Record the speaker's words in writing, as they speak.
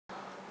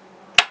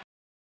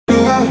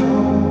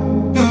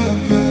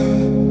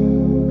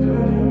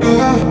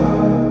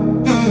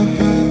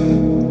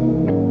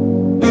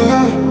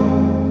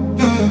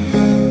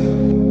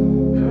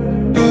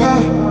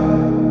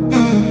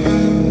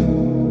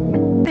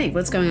Hey,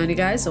 what's going on, you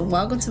guys? So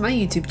welcome to my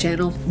YouTube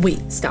channel.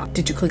 Wait, stop.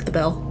 Did you click the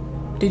bell?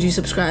 Did you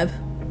subscribe?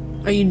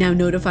 Are you now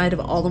notified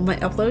of all of my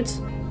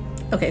uploads?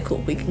 Okay, cool.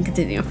 We can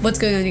continue. What's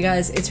going on, you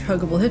guys? It's your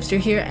Huggable Hipster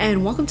here,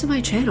 and welcome to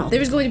my channel.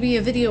 There's going to be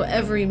a video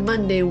every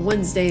Monday,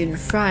 Wednesday, and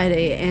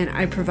Friday, and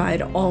I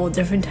provide all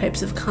different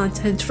types of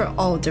content for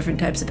all different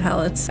types of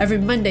palettes. Every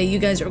Monday, you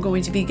guys are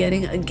going to be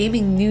getting a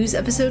gaming news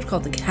episode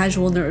called The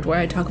Casual Nerd, where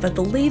I talk about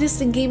the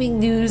latest in gaming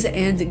news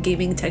and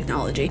gaming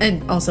technology,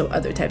 and also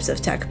other types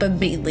of tech, but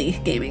mainly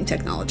gaming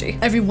technology.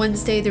 Every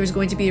Wednesday, there's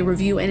going to be a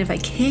review, and if I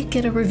can't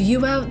get a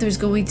review out, there's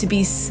going to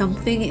be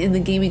something in the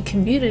gaming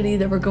community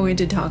that we're going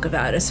to talk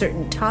about, a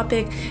certain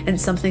topic and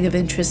something of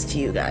interest to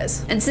you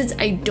guys. And since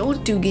I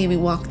don't do gaming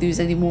walkthroughs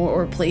anymore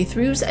or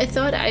playthroughs, I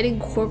thought I'd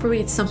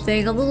incorporate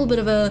something, a little bit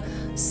of a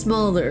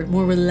smaller,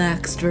 more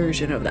relaxed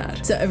version of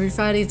that. So every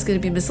Friday it's going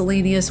to be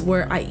miscellaneous,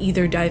 where I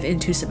either dive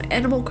into some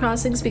Animal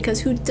Crossings,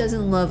 because who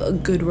doesn't love a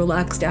good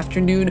relaxed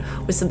afternoon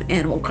with some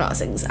Animal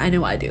Crossings? I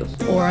know I do.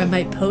 Or I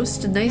might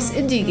post a nice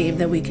indie game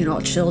that we can all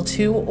chill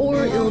to,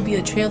 or it'll be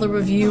a trailer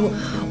review,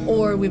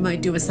 or we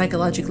might do a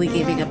psychologically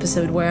gaming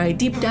episode where I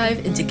deep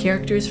dive into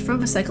characters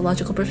from a psychological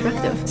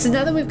perspective. So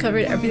now that we've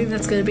covered everything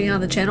that's going to be on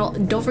the channel,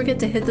 don't forget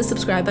to hit the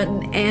subscribe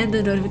button and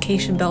the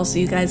notification bell so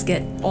you guys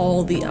get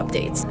all the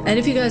updates. And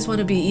if you guys want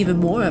to be even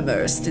more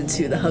immersed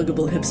into the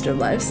Huggable Hipster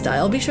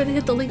lifestyle, be sure to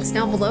hit the links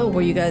down below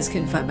where you guys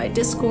can find my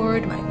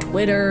Discord, my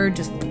Twitter,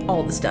 just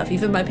all the stuff,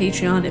 even my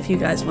Patreon if you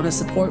guys want to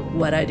support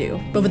what I do.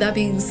 But with that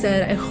being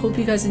said, I hope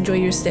you guys enjoy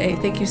your stay.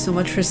 Thank you so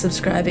much for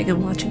subscribing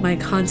and watching my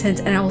content,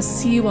 and I will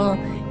see you all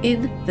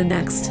in the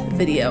next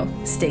video.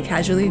 Stay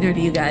casually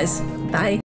nerdy, you guys. Bye.